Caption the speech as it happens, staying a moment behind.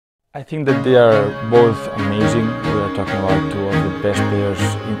I think that they are both amazing. We are talking about two of the best players,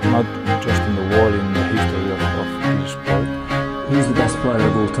 not just in the world, in the history of this sport. Who's the best player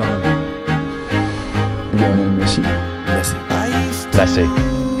of all time? Lionel and Messi. Messi.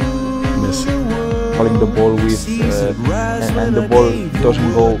 Falling the ball with, and the ball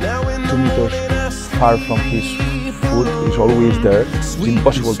doesn't go 2 meters far from his foot. It's always there. It's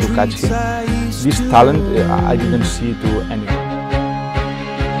impossible to catch him. This talent, I didn't see to anyone.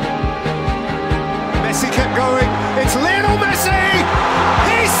 Messi kept going, it's Lionel Messi!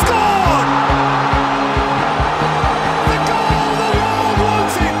 He scored! The goal the world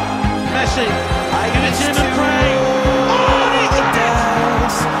wanted! Messi, give it to him and pray! Oh, he did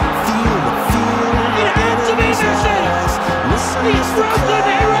it! It had to be Messi! He's broken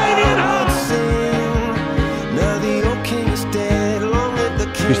the Iranian heart!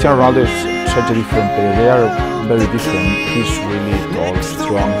 Cristiano Ronaldo is such a different player. They are very different. He's really tall,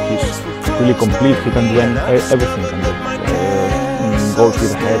 strong, he's really complete. He can do everything. Goals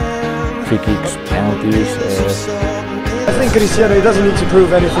with the head, free kicks, penalties. I think Cristiano, he doesn't need to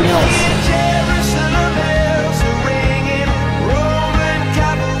prove anything else. It's Ronaldo.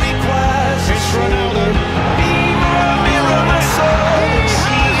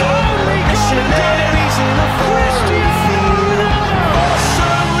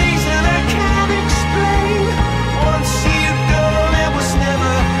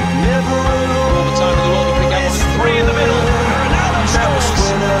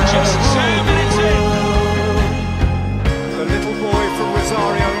 The little boy from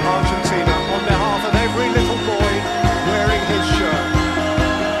Rosario, Argentina, on behalf of every little boy wearing his shirt.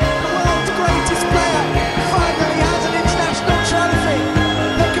 The world's greatest player finally has an international trophy.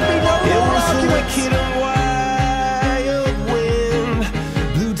 There can be no more arguments. Wicked and wild wind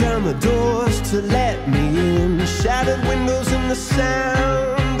blew down the doors to let me in. Shattered windows and the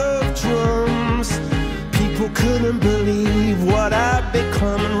sound of drums. People couldn't believe what I'd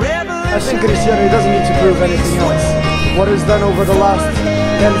become. I think Cristiano, he doesn't need to prove anything else. What he's done over the last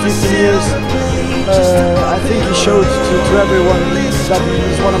 10-15 years, I think he showed to everyone that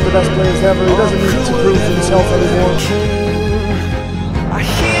he's one of the best players ever. He doesn't need to prove himself anymore.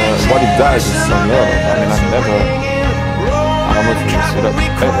 What he does is unreal. I don't know if you see that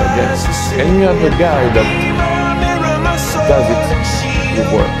ever again. Can you have a guy that does it with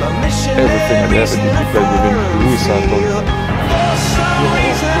work? Everything that he ever did, he played with him, Luis Antonio.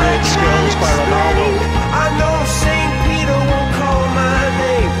 Great skills by Ronaldo. I know St. Peter won't call my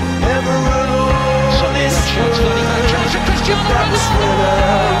name ever alone. Cristiano Ronaldo!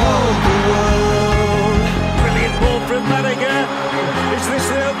 Brilliant ball from Madiga. Is this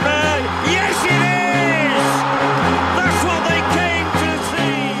the opener? Yes, it is! That's what they came to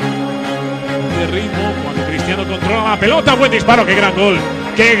see. De ritmo, cuando Cristiano controla la pelota, buen disparo, qué gran gol.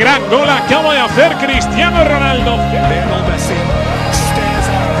 Qué gran gol acaba de hacer Cristiano Ronaldo. Lionel Messi stares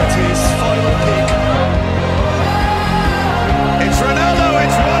up at his final kick. It's Ronaldo,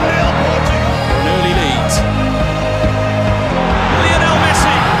 it's 1-0. An early lead. Lionel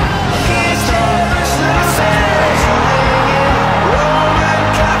Messi.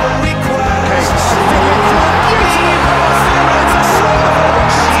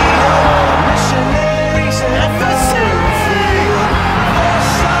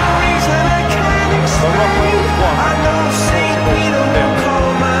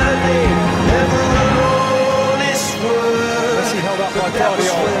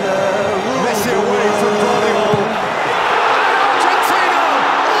 Messi away from Ronaldo. Argentina,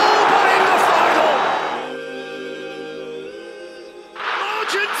 all but in the final.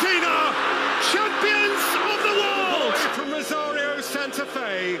 Argentina, champions of the world. From Rosario, Santa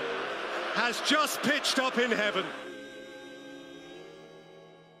Fe, has just pitched up in heaven.